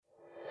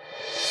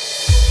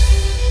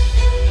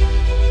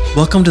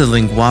Welcome to the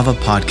Linguava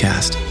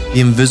podcast, The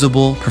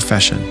Invisible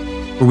Profession,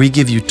 where we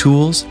give you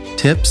tools,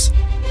 tips,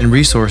 and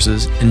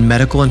resources in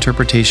medical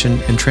interpretation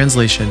and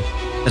translation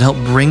that help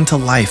bring to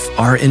life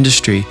our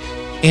industry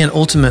and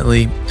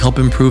ultimately help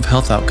improve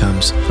health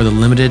outcomes for the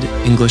limited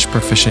English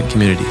proficient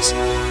communities.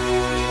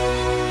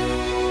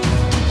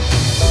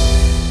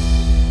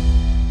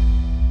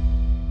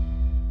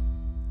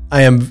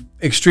 I am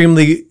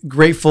extremely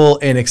grateful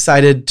and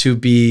excited to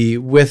be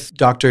with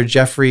Dr.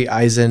 Jeffrey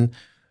Eisen.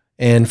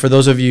 And for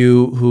those of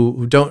you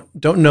who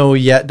don't know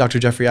yet, Dr.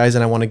 Jeffrey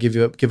Eisen, I want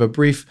to give a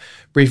brief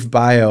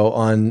bio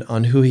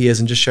on who he is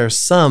and just share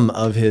some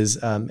of his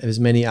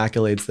many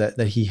accolades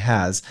that he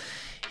has.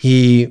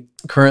 He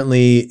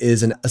currently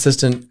is an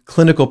assistant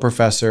clinical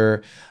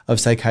professor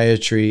of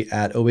psychiatry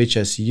at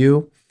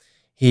OHSU.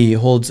 He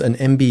holds an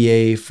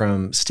MBA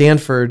from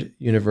Stanford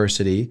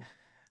University,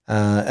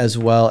 as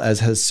well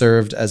as has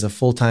served as a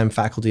full-time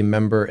faculty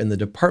member in the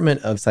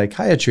Department of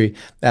Psychiatry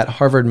at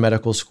Harvard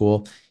Medical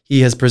School.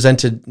 He has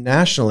presented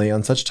nationally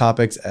on such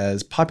topics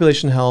as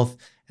population health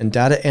and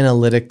data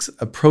analytics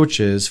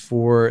approaches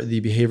for the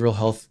behavioral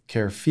health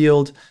care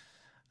field,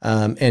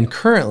 and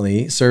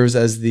currently serves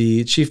as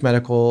the Chief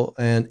Medical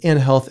and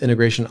Health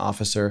Integration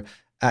Officer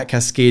at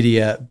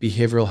Cascadia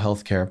Behavioral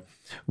Health Care,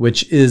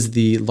 which is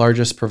the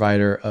largest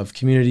provider of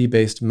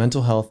community-based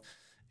mental health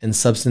and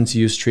substance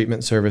use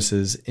treatment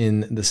services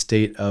in the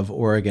state of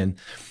Oregon.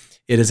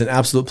 It is an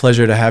absolute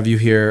pleasure to have you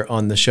here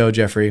on the show,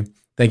 Jeffrey.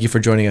 Thank you for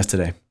joining us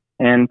today.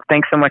 And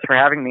thanks so much for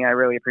having me. I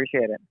really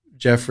appreciate it.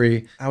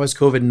 Jeffrey, how is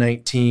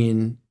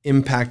COVID-19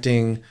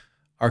 impacting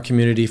our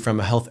community from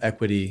a health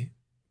equity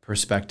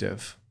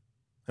perspective?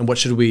 And what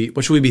should we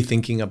be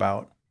thinking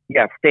about?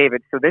 Yes,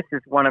 David. So this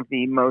is one of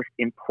the most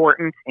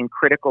important and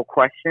critical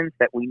questions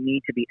that we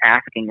need to be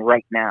asking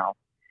right now.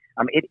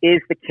 It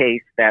is the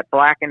case that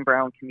Black and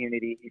Brown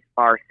communities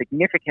are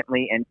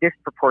significantly and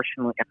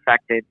disproportionately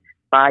affected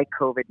by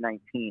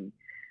COVID-19.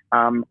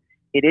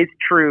 It is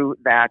true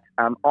that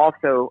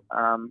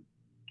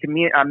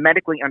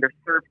medically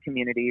underserved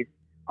communities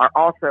are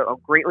also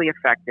greatly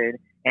affected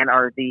and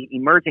are the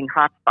emerging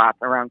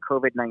hotspots around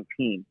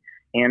COVID-19.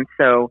 And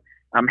so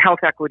health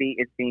equity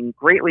is being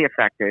greatly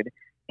affected,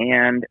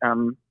 and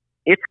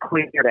it's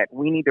clear that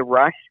we need to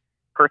rush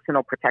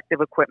personal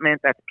protective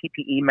equipment, that's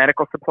PPE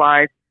medical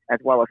supplies, as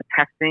well as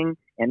testing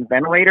and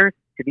ventilators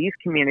to these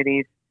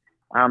communities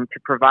to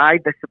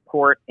provide the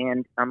support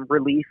and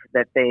relief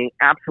that they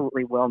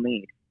absolutely will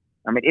need.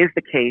 It is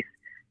the case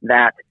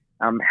that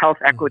health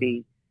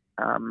equity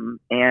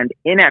and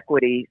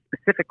inequity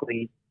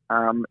specifically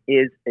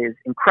is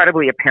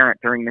incredibly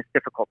apparent during this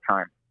difficult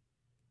time.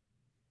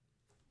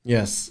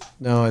 Yes,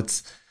 no,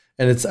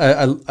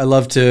 I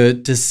love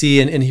to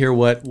see and hear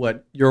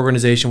what your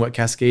organization, what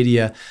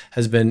Cascadia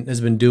has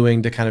been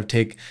doing to kind of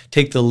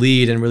take the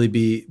lead and really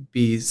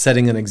be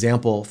setting an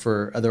example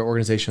for other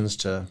organizations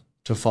to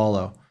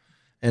follow.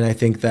 And I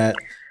think that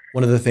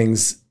one of the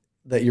things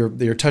that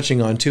you're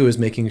touching on too is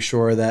making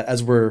sure that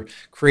as we're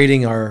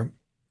creating our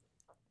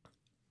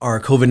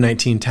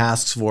COVID-19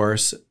 task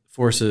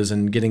forces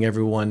and getting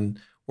everyone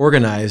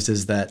organized,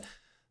 is that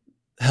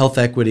health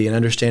equity and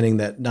understanding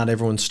that not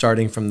everyone's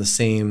starting from the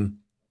same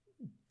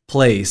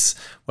place,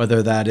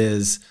 whether that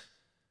is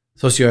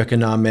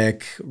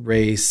socioeconomic,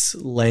 race,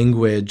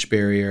 language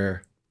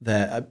barrier,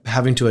 that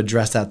having to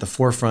address that at the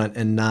forefront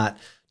and not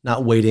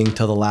waiting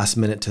till the last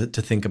minute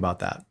to think about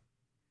that.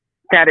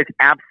 That is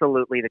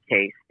absolutely the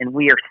case. And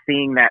we are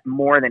seeing that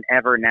more than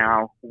ever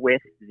now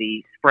with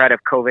the spread of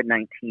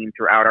COVID-19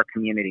 throughout our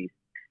communities.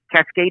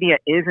 Cascadia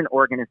is an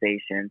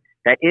organization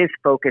that is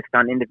focused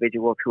on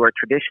individuals who are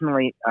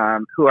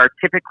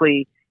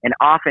typically and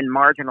often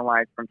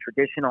marginalized from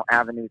traditional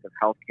avenues of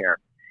healthcare.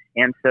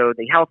 And so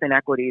the health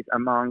inequities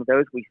among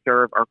those we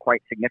serve are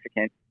quite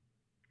significant.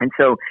 And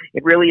so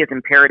it really is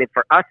imperative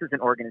for us as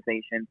an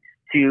organization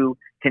to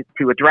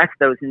address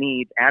those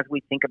needs as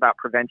we think about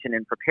prevention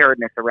and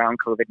preparedness around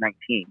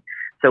COVID-19.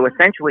 So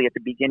essentially at the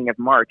beginning of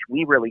March,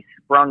 we really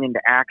sprung into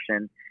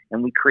action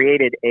and we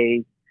created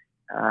a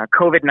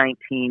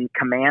COVID-19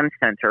 command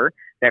center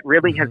that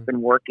really has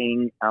been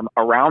working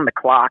around the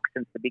clock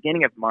since the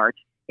beginning of March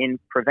in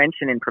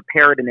prevention and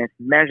preparedness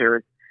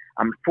measures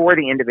for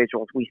the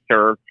individuals we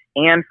serve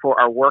and for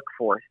our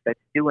workforce that's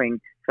doing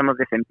some of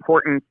this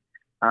important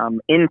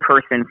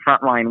in-person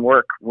frontline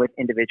work with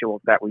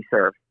individuals that we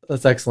serve.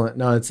 That's excellent.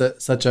 No, it's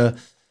such a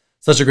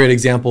great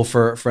example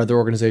for other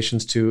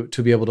organizations to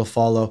be able to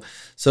follow.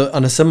 So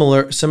on a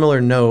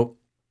similar note,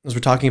 as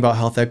we're talking about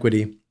health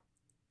equity,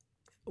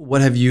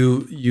 what have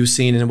you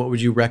seen and what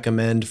would you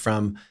recommend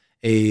from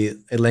a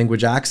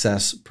language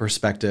access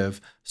perspective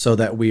so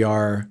that we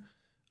are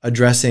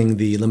addressing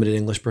the limited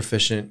English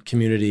proficient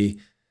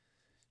community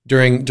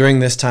during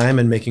this time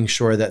and making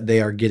sure that they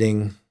are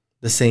getting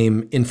the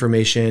same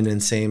information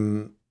and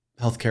same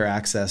healthcare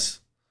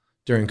access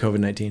during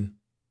COVID-19?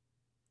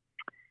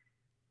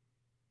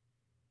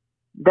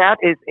 That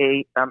is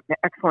an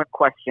excellent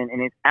question,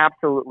 and it's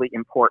absolutely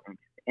important.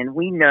 And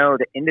we know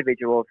that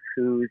individuals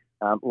whose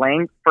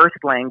first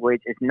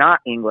language is not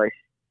English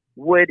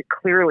would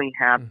clearly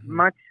have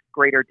much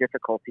greater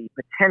difficulty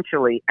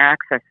potentially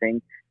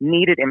accessing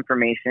needed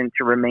information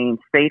to remain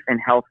safe and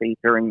healthy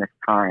during this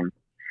time.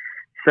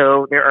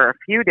 So there are a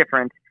few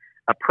different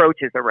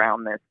approaches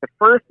around this. The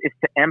first is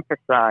to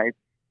emphasize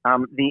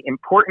the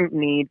important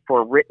need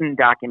for written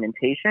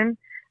documentation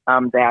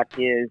that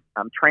is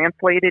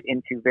translated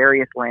into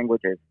various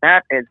languages.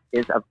 That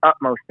is of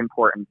utmost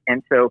importance.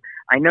 And so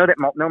I know that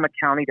Multnomah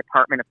County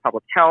Department of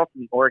Public Health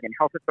and the Oregon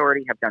Health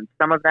Authority have done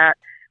some of that.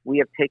 We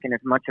have taken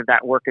as much of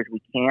that work as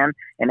we can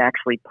and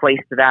actually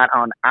placed that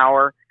on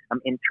our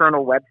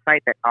internal website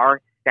that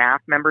our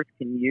staff members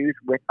can use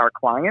with our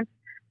clients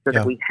so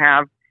that we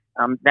have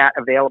that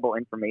available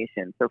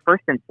information. So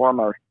first and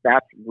foremost,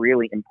 that's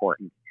really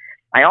important.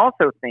 I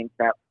also think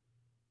that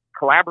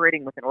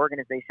collaborating with an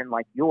organization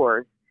like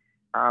yours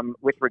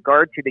with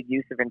regard to the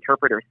use of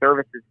interpreter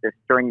services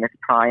during this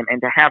time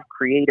and to have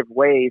creative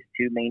ways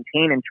to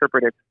maintain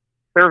interpretive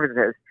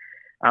services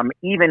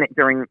even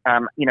during a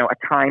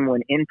time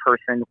when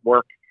in-person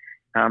work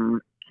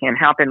can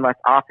happen less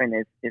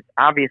often is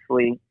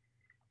obviously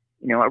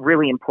a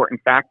really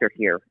important factor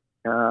here.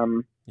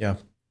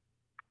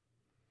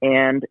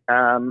 And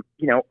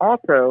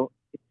also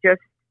it's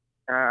just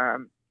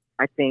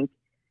I think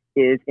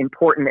is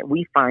important that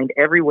we find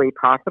every way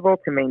possible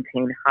to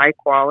maintain high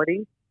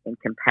quality and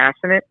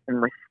compassionate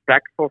and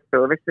respectful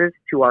services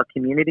to our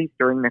communities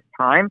during this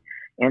time,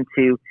 and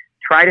to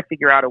try to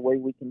figure out a way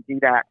we can do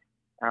that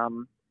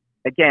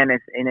again, as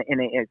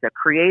a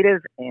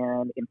creative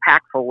and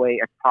impactful way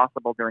as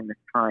possible during this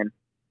time.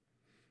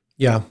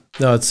 Yeah,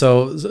 no, it's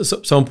so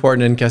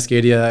important. And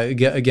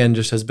Cascadia again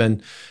just has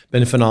been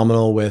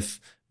phenomenal with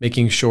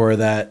making sure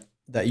that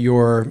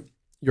your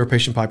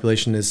patient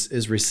population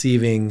is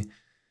receiving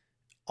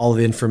all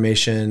the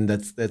information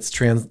that's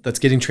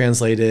getting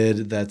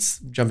translated, that's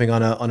jumping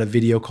on a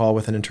video call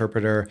with an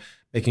interpreter,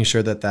 making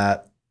sure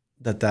that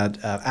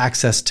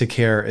access to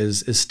care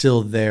is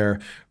still there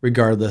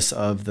regardless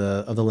of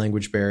the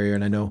language barrier.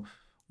 And I know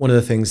one of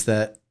the things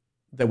that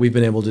we've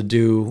been able to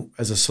do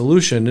as a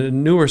solution, a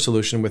newer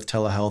solution with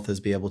telehealth, is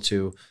be able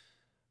to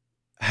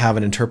have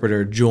an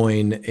interpreter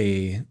join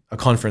a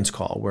conference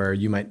call where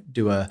you might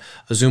do a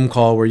Zoom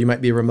call where you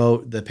might be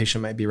remote, the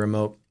patient might be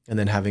remote, and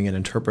then having an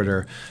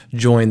interpreter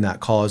join that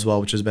call as well,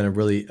 which has been a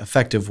really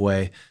effective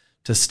way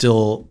to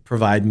still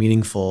provide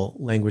meaningful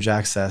language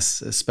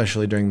access,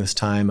 especially during this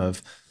time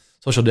of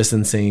social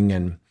distancing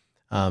and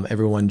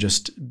everyone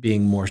just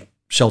being more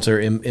shelter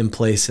in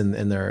place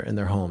in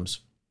their homes.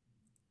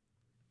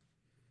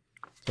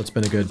 So it's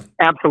been a good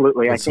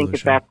absolutely. I solution.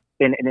 think that's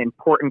been an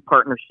important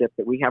partnership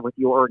that we have with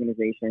your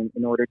organization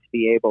in order to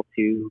be able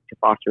to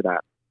foster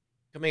that.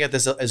 Coming at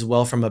this as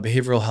well from a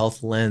behavioral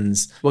health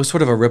lens, what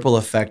sort of a ripple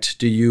effect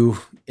do you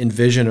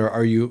envision, or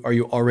are you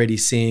already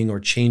seeing, or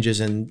changes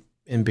in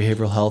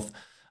behavioral health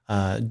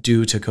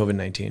due to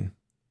COVID-19?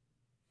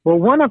 Well,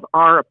 one of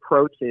our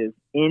approaches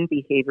in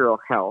behavioral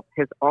health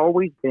has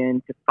always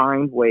been to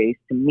find ways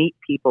to meet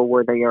people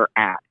where they are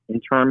at, in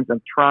terms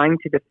of trying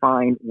to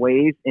define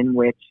ways in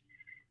which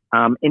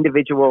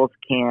individuals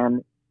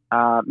can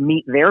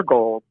meet their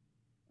goals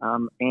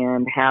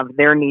and have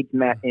their needs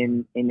met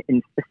in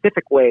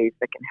specific ways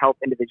that can help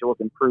individuals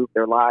improve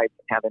their lives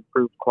and have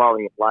improved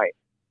quality of life.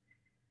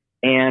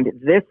 And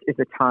this is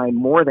a time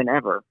more than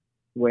ever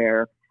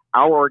where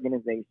our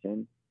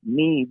organization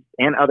needs,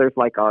 and others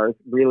like ours,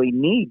 really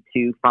need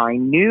to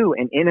find new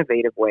and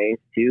innovative ways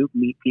to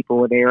meet people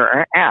where they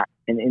are at.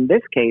 And in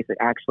this case, it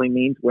actually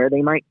means where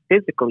they might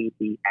physically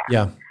be at.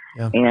 Yeah.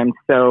 And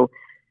so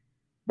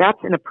that's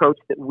an approach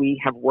that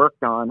we have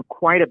worked on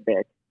quite a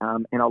bit.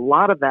 And a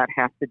lot of that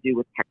has to do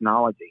with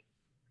technology.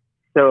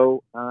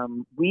 So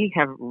we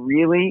have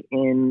really,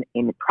 in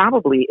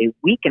probably a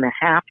week and a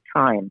half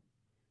time,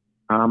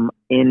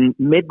 in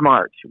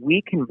mid-March,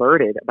 we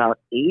converted about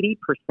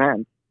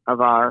 80%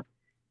 of our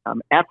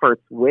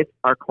efforts with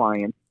our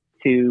clients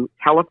to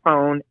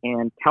telephone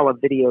and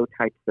televideo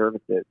type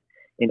services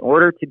in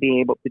order to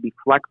be able to be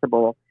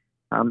flexible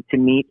to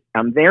meet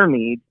their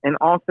needs, and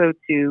also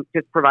to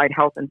just provide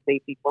health and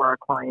safety for our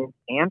clients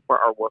and for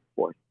our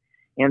workforce.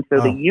 And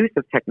so the use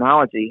of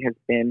technology has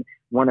been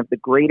one of the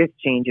greatest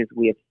changes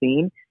we have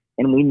seen.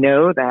 And we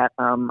know that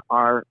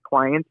our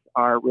clients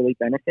are really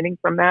benefiting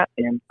from that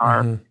and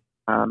are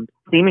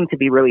seeming to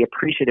be really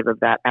appreciative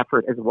of that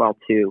effort as well,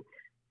 too.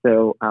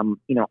 So,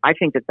 I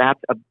think that that's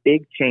a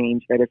big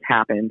change that has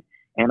happened.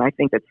 And I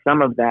think that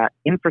some of that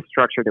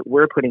infrastructure that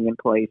we're putting in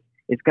place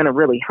is going to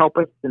really help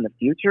us in the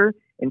future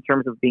in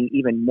terms of being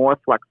even more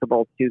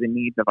flexible to the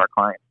needs of our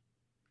clients.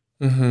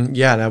 Mm-hmm.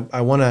 Yeah, and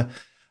I want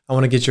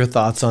to get your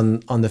thoughts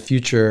on the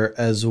future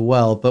as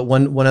well. But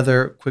one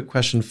other quick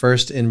question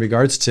first in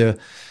regards to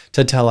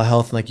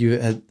telehealth. Like you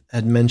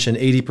had mentioned,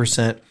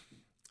 80%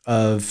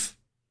 of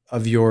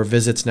your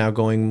visits now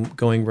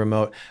going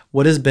remote.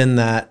 What has been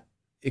that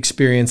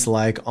experience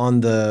like on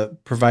the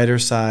provider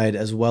side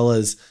as well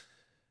as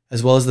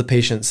the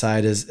patient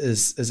side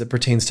as it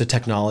pertains to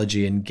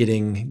technology and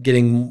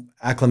getting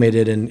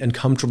acclimated and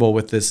comfortable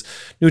with this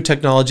new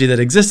technology that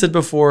existed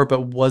before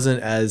but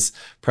wasn't as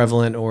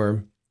prevalent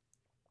or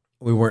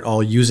we weren't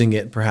all using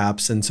it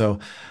perhaps. And so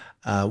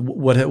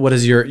what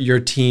is your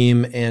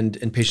team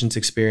and patients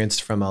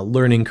experienced from a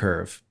learning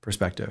curve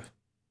perspective?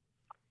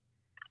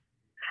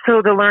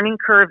 So the learning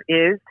curve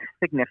is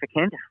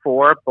significant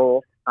for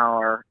both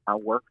our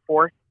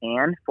workforce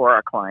and for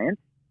our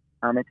clients.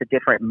 It's a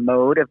different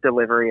mode of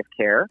delivery of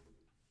care.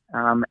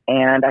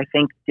 And I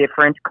think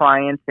different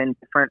clients and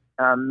different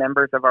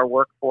members of our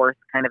workforce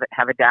kind of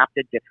have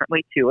adapted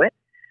differently to it.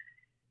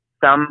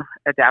 Some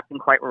adapting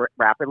quite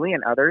rapidly,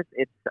 and others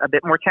it's a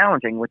bit more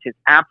challenging, which is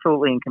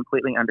absolutely and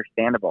completely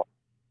understandable.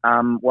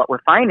 What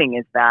we're finding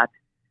is that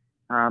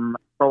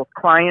both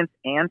clients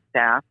and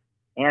staff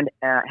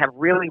have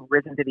really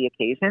risen to the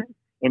occasion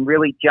in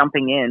really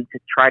jumping in to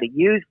try to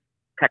use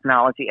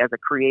technology as a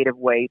creative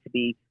way to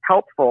be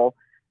helpful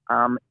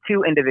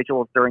to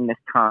individuals during this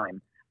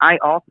time. I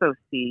also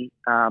see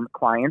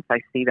clients. I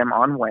see them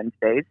on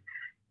Wednesdays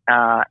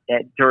on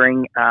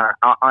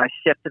a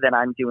shift that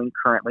I'm doing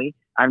currently.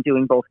 I'm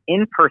doing both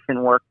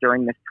in-person work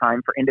during this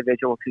time for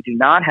individuals who do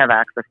not have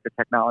access to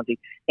technology,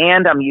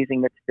 and I'm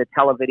using the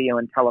televideo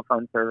and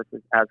telephone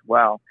services as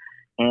well.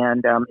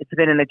 And it's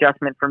been an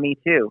adjustment for me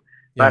too.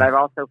 Yeah. But I've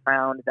also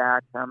found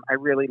that I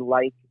really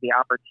like the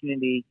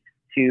opportunity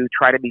to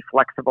try to be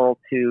flexible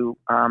to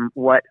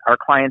what our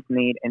clients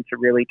need and to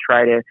really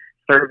try to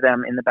serve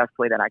them in the best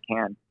way that I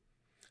can.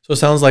 So it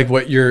sounds like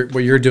what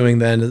you're doing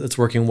then that's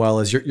working well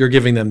is you're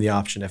giving them the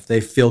option. If they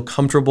feel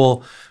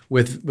comfortable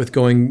with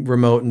going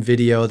remote and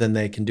video, then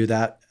they can do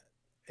that.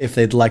 If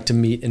they'd like to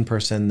meet in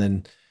person,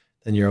 then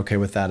you're okay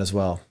with that as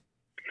well.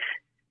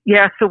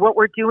 Yeah, so what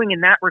we're doing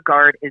in that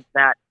regard is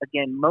that,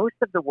 again, most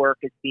of the work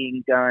is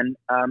being done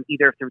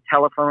either through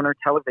telephone or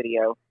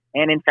televideo.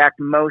 And in fact,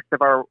 most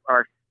of our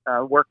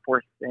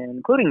workforce,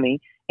 including me,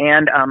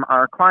 and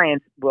our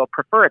clients will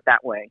prefer it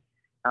that way,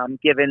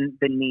 given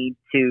the need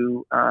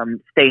to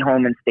stay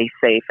home and stay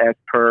safe as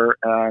per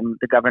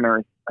the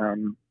governor's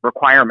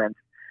requirements.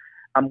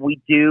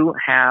 We do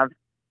have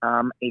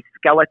a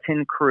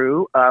skeleton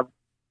crew of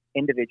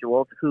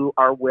individuals who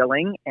are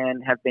willing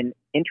and have been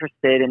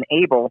interested and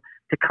able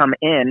to come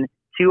in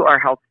to our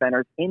health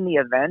centers in the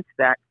event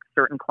that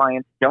certain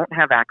clients don't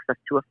have access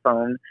to a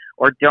phone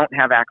or don't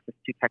have access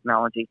to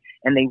technology,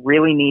 and they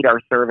really need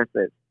our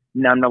services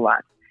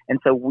nonetheless. And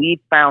so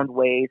we've found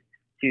ways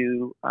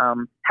to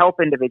help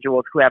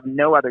individuals who have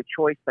no other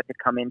choice but to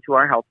come into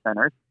our health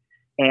centers.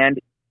 And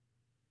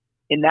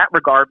in that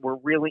regard, we're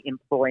really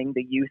employing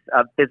the use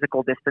of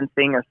physical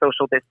distancing or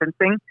social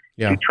distancing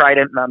to try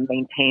to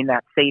maintain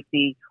that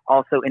safety.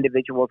 Also,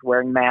 individuals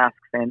wearing masks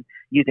and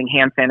using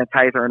hand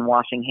sanitizer and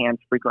washing hands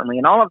frequently,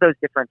 and all of those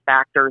different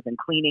factors and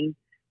cleaning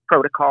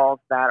protocols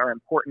that are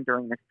important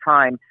during this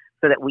time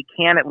so that we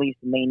can at least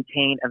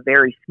maintain a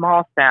very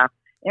small staff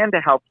and to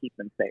help keep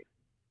them safe.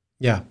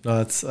 Yeah,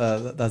 no, that's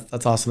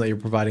awesome that you're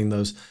providing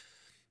those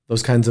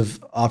kinds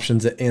of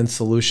options and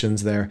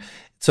solutions there.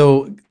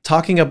 So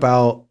talking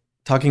about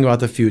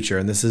the future,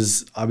 and this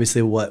is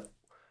obviously what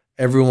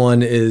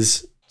everyone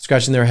is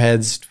scratching their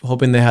heads,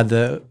 hoping they had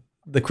the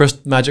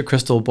magic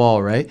crystal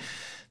ball, right?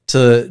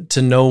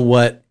 To know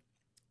what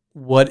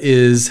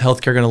is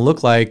healthcare going to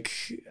look like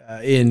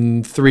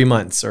in 3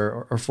 months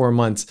or 4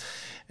 months,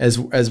 as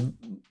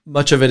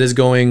much of it is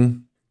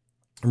going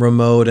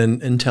remote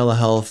and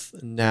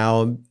telehealth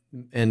now,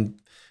 and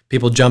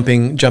people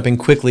jumping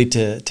quickly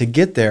to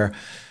get there.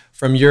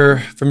 From your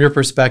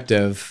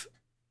perspective,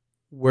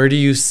 where do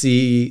you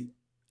see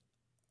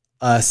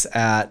us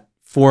at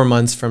 4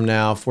 months from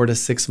now, 4 to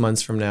 6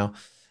 months from now,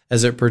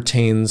 as it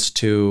pertains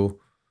to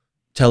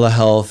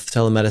telehealth,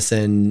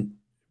 telemedicine,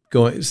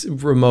 going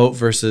remote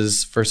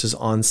versus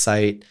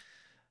on-site?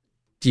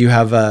 Do you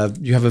have a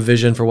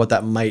vision for what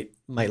that might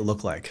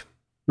look like?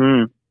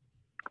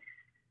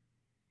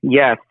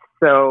 Yes.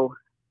 So,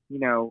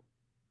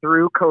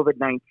 through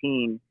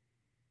COVID-19,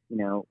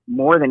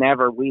 more than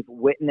ever, we've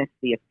witnessed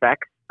the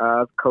effects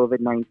of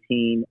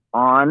COVID-19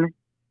 on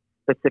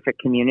specific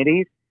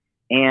communities,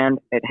 and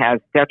it has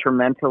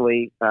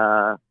detrimentally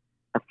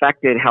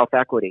affected health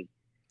equity.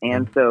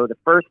 And so the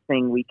first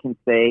thing we can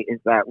say is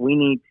that we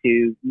need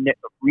to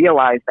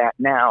realize that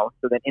now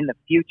so that in the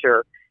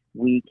future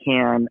we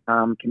can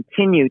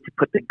continue to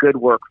put the good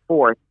work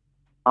forth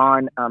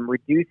on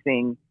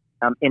reducing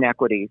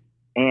inequities,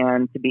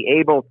 and to be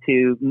able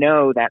to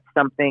know that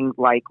something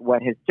like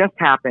what has just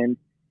happened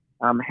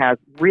has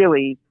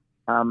really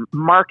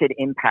marked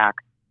impact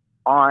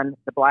on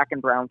the Black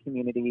and Brown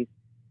communities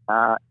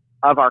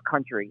of our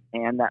country,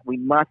 and that we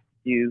must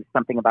do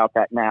something about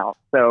that now.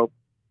 So,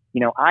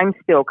 I'm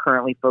still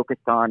currently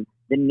focused on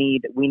the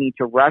need that we need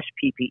to rush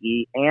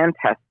PPE and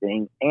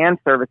testing and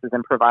services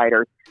and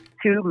providers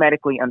to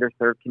medically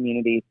underserved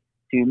communities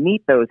to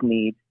meet those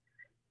needs.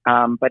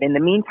 But in the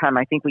meantime,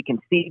 I think we can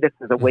see this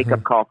as a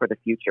wake-up call for the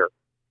future.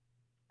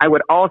 I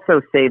would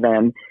also say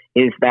then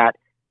is that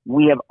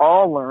we have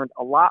all learned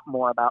a lot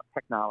more about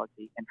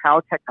technology and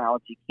how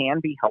technology can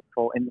be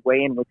helpful in the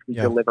way in which we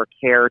deliver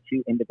care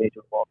to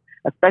individuals,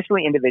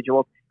 especially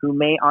individuals who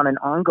may on an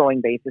ongoing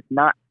basis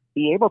not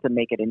be able to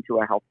make it into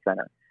a health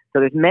center. So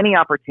there's many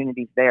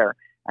opportunities there.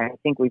 I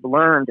think we've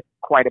learned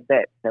quite a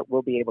bit that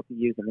we'll be able to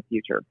use in the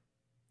future.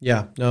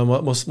 Yeah, no,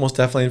 most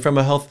definitely. And from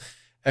a health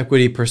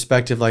equity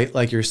perspective,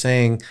 like you're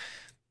saying,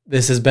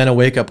 this has been a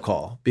wake up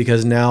call,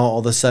 because now all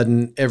of a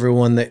sudden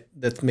everyone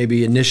that's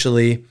maybe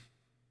initially,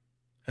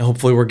 and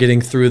hopefully we're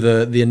getting through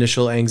the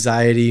initial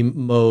anxiety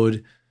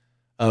mode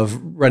of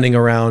running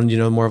around,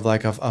 more of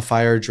like a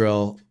fire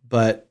drill,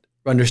 but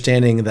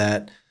understanding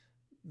that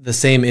the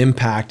same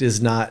impact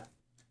is not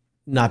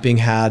being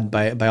had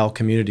by all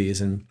communities.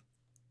 And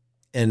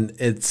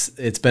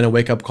it's been a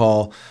wake up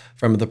call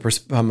from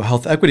a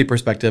health equity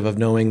perspective of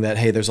knowing that,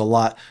 hey, there's a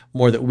lot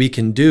more that we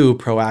can do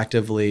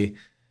proactively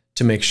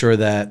to make sure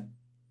that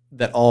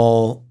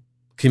all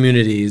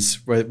communities,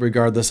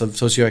 regardless of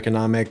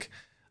socioeconomic,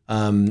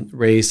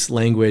 race,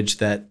 language,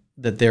 that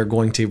they're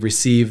going to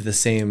receive the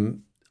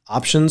same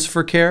options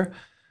for care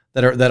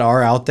that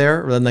are out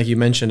there. And like you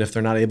mentioned, if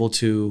they're not able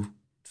to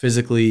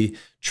physically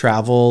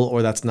travel,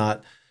 or that's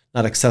not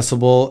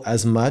accessible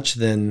as much,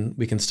 then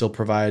we can still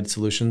provide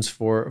solutions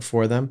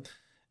for them.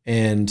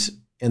 And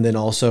then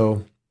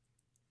also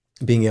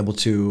being able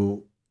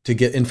to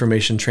get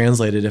information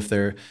translated if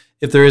there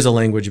is a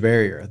language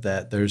barrier,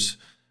 that there's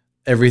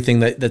everything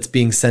that's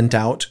being sent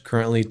out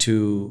currently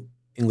to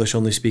English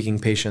only speaking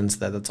patients,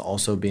 that's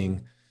also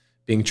being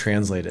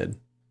translated.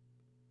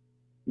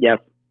 Yes,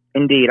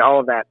 indeed. All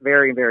of that.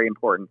 Very, very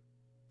important.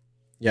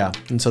 Yeah.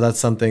 And so that's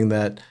something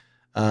that,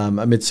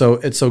 it's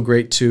so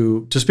great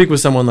to speak with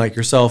someone like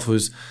yourself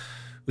who's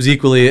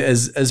equally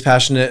as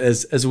passionate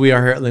as we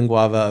are here at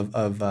Linguava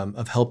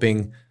of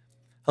helping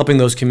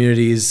those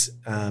communities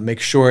make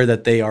sure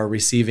that they are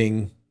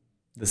receiving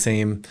the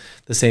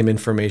same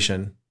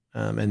information,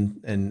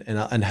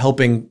 and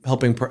helping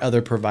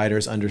other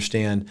providers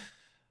understand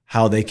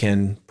how they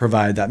can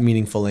provide that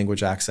meaningful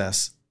language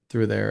access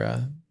through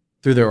their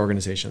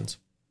organizations.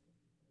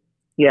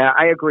 Yeah,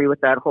 I agree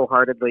with that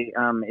wholeheartedly.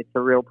 It's a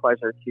real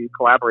pleasure to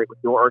collaborate with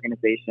your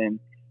organization,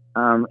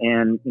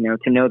 and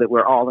to know that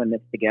we're all in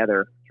this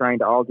together, trying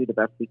to all do the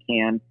best we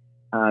can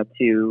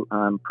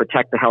to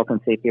protect the health and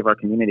safety of our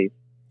communities.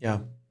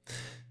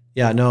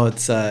 Yeah, no,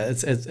 it's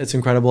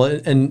incredible.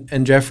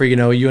 And Jeffrey,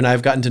 you and I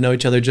have gotten to know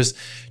each other just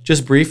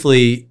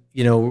briefly,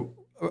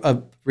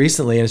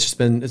 recently, and it's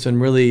been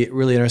really,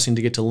 really interesting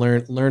to get to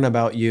learn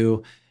about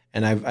you.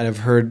 And I've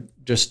heard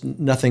just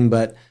nothing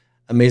but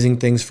amazing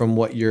things from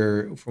what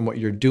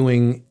you're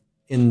doing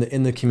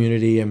in the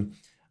community. And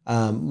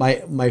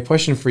my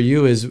question for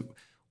you is,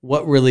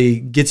 what really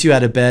gets you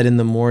out of bed in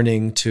the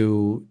morning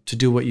to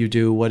do what you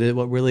do?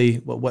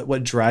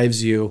 What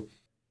drives you?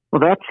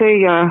 Well,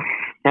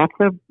 that's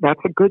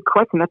a good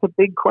question. That's a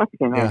big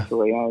question,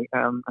 actually.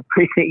 I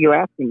appreciate you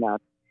asking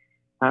that.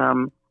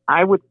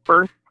 I would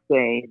first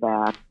say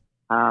that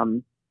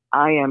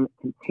I am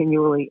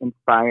continually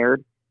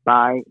inspired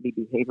by the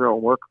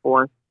behavioral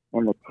workforce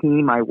and the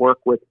team I work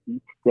with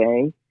each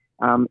day,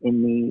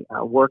 in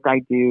the work I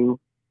do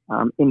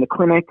in the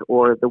clinic,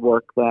 or the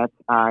work that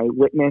I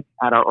witness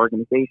at our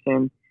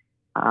organization.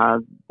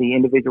 The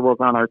individuals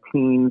on our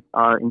teams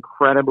are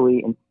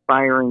incredibly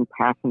inspiring,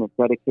 passionate,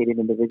 dedicated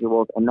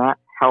individuals, and that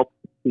helps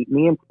keep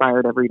me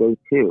inspired every day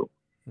too.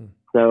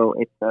 So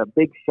it's a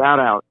big shout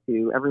out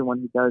to everyone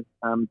who does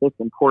this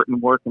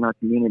important work in our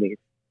communities.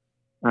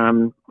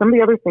 Some of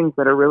the other things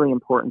that are really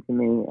important to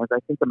me as I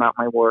think about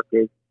my work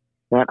is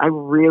that I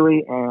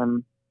really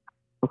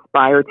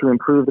aspire to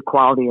improve the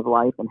quality of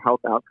life and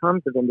health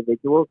outcomes of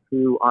individuals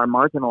who are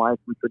marginalized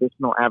from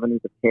traditional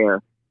avenues of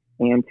care,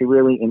 and to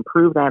really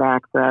improve that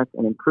access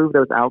and improve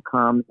those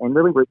outcomes, and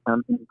really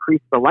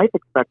increase the life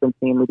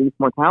expectancy and reduce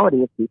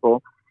mortality of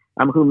people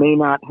who may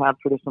not have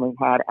traditionally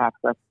had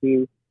access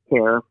to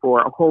care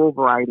for a whole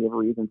variety of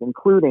reasons,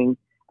 including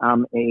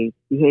a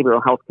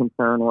behavioral health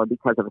concern or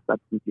because of a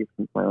substance use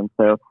concern.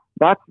 So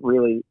that's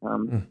really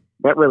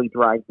that really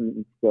drives me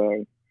each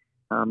day.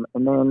 And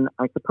then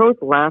I suppose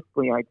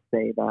lastly, I'd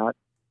say that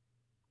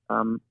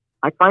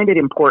I find it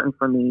important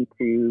for me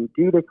to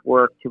do this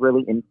work to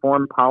really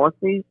inform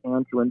policy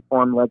and to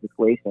inform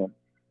legislation,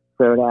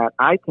 so that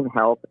I can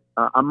help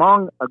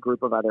among a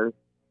group of others,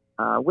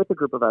 with a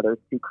group of others,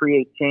 to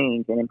create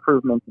change and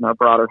improvements in our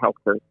broader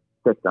healthcare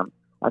system.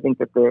 I think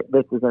that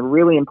this is a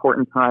really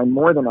important time,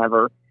 more than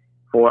ever,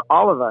 for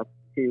all of us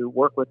to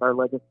work with our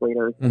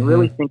legislators and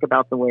really think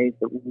about the ways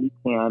that we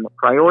can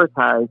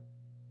prioritize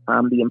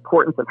the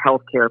importance of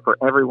healthcare for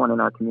everyone in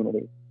our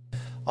community.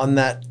 On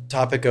that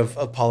topic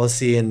of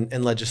policy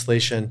and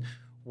legislation,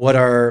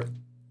 what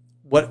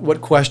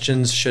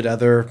questions should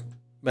other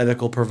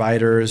medical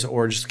providers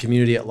or just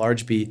community at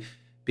large be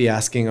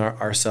asking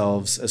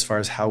ourselves as far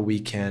as how we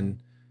can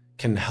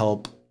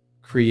help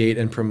create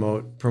and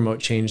promote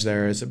change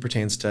there as it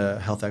pertains to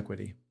health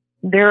equity?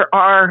 There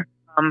are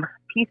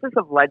pieces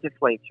of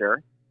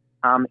legislature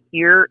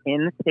here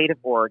in the state of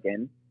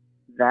Oregon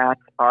that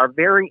are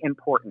very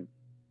important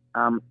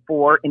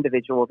for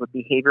individuals with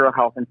behavioral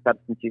health and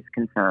substance use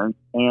concerns.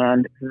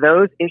 And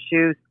those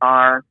issues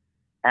are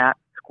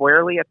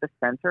squarely at the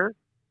center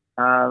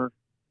of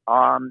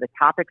the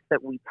topics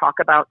that we talk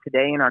about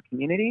today in our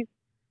communities,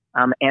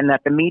 and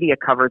that the media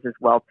covers as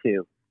well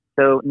too.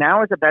 So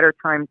now is a better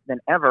time than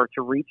ever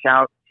to reach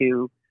out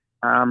to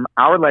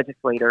our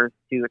legislators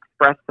to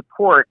express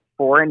support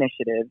for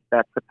initiatives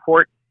that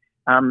support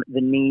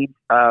the needs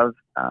of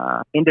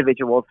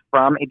individuals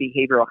from a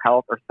behavioral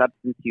health or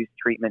substance use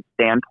treatment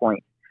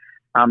standpoint.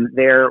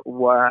 There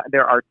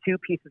are two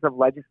pieces of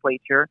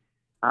legislature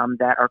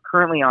that are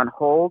currently on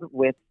hold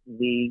with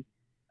the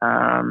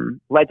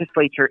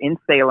legislature in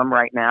Salem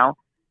right now.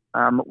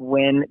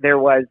 When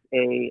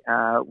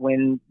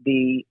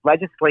the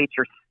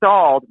legislature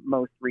stalled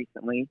most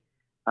recently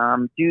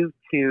due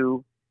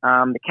to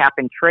the cap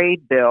and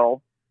trade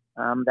bill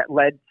that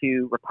led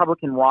to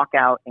Republican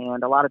walkout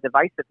and a lot of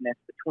divisiveness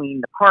between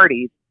the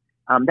parties,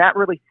 that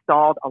really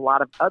stalled a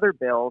lot of other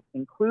bills,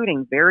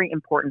 including very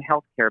important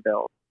health care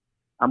bills.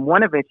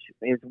 One of which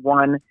is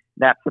one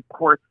that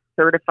supports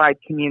certified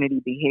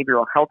community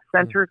behavioral health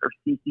centers, or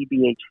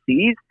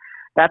CCBHCs.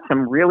 That's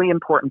some really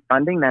important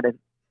funding that has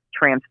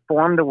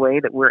transformed the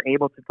way that we're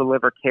able to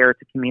deliver care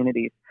to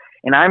communities.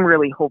 And I'm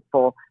really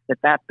hopeful that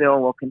that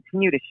bill will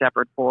continue to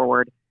shepherd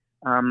forward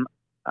so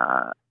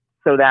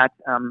that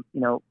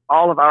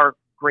all of our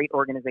great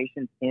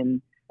organizations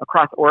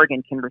across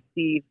Oregon can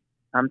receive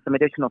some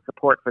additional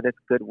support for this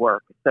good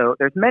work. So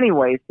there's many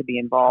ways to be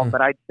involved,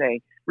 but I'd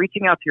say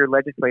reaching out to your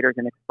legislators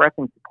and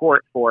expressing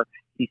support for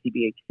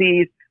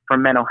CCBHCs, for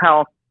mental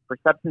health, for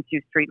substance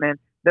use treatment,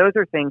 those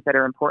are things that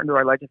are important to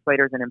our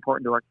legislators and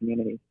important to our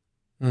communities.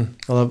 I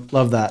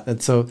love that.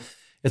 It's so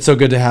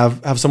good to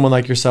have someone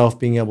like yourself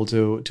being able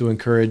to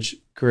encourage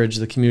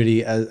the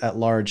community at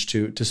large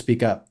to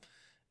speak up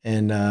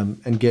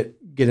and get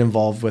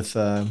involved with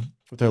our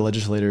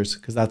legislators,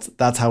 because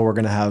that's how we're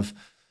going to have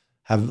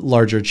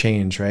larger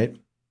change, right?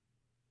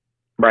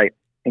 Right.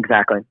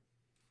 Exactly.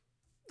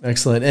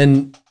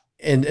 Excellent.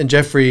 And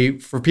Jeffrey,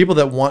 for people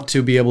that want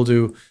to be able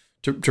to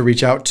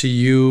reach out to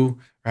you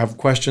or have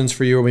questions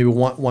for you, or maybe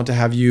want to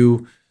have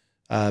you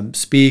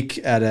speak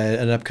at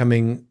an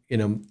upcoming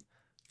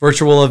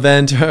virtual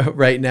event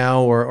right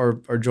now, or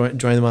join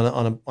them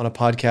on a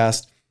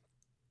podcast,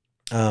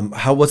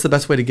 what's the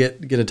best way to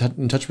get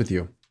in touch with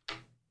you?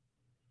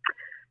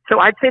 So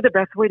I'd say the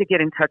best way to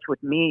get in touch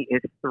with me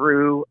is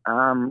through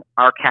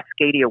our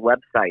Cascadia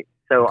website.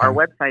 So our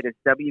website is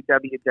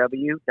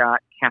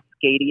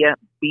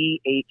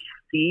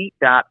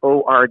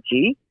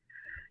www.cascadiabhc.org.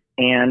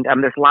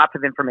 And there's lots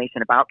of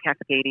information about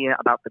Cascadia,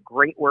 about the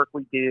great work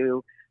we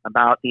do,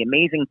 about the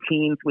amazing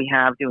teams we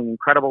have doing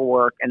incredible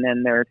work. And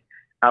then there's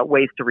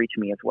ways to reach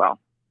me as well.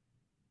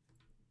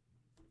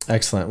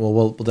 Excellent. Well,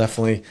 we'll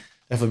definitely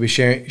be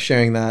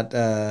sharing that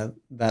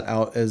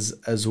out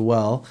as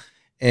well.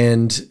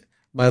 And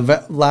my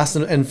last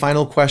and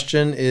final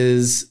question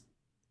is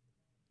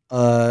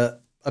a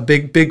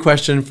big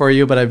question for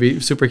you, but I'd be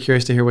super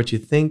curious to hear what you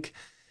think.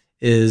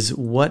 Is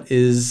what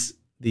is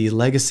the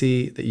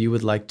legacy that you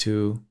would like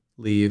to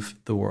leave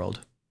the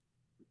world?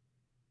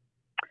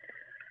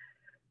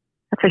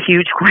 That's a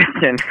huge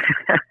question.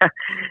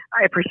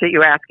 I appreciate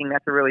you asking.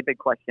 That's a really big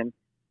question.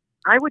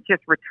 I would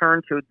just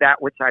return to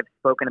that which I've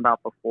spoken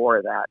about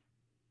before, that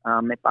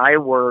if I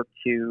were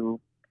to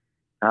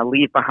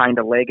leave behind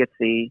a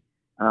legacy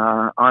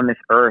on this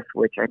earth,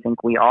 which I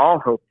think we all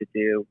hope to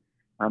do,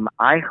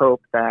 I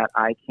hope that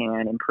I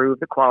can improve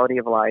the quality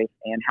of life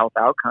and health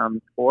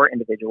outcomes for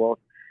individuals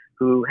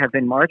who have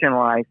been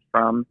marginalized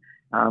from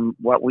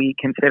what we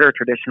consider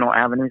traditional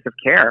avenues of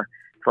care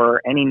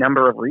for any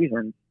number of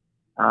reasons.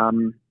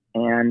 And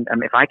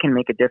if I can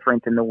make a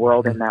difference in the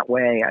world in that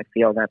way, I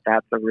feel that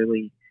that's a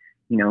really,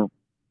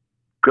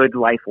 good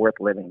life worth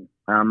living.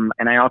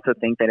 And I also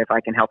think that if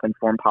I can help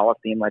inform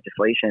policy and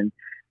legislation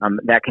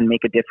that can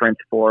make a difference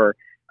for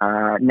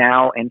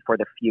now and for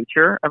the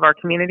future of our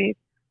communities,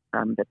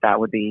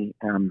 that'd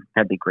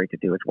be great to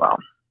do as well.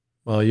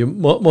 Well, you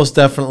most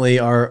definitely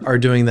are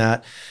doing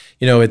that.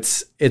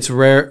 It's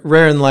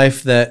rare in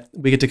life that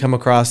we get to come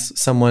across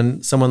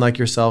someone like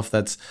yourself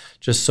that's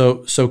just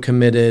so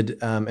committed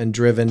and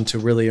driven to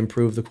really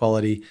improve the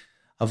quality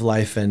of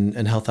life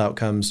and health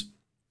outcomes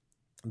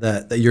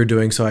that you're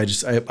doing. So I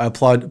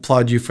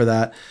applaud you for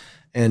that.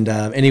 And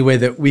any way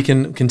that we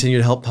can continue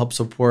to help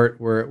support,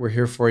 we're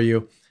here for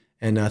you.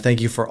 And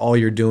thank you for all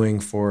you're doing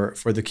for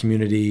the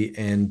community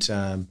and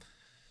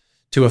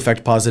to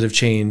affect positive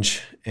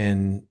change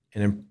and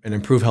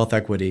improve health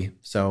equity.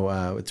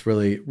 So it's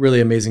really, really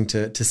amazing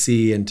to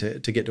see and to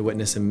get to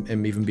witness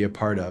and even be a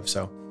part of.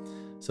 So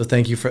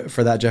thank you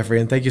for that, Jeffrey.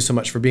 And thank you so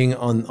much for being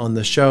on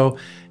the show.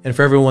 And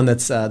for everyone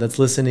that's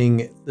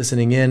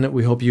listening in,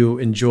 we hope you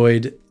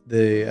enjoyed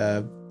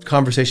the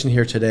conversation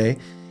here today.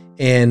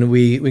 And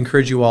we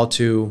encourage you all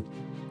to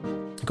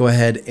go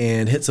ahead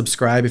and hit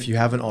subscribe if you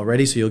haven't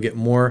already, so you'll get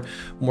more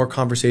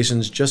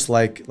conversations just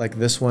like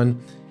this one.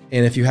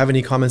 And if you have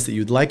any comments that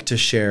you'd like to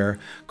share,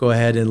 go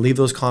ahead and leave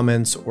those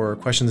comments or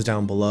questions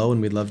down below,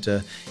 and we'd love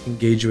to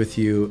engage with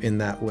you in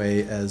that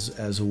way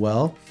as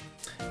well.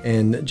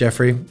 And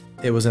Jeffrey,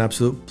 it was an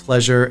absolute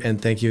pleasure,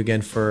 and thank you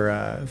again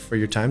for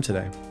your time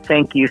today.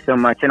 Thank you so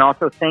much, and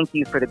also thank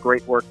you for the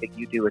great work that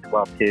you do as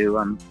well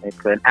too.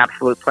 It's an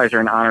absolute pleasure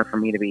and honor for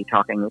me to be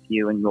talking with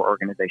you and your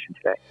organization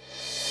today.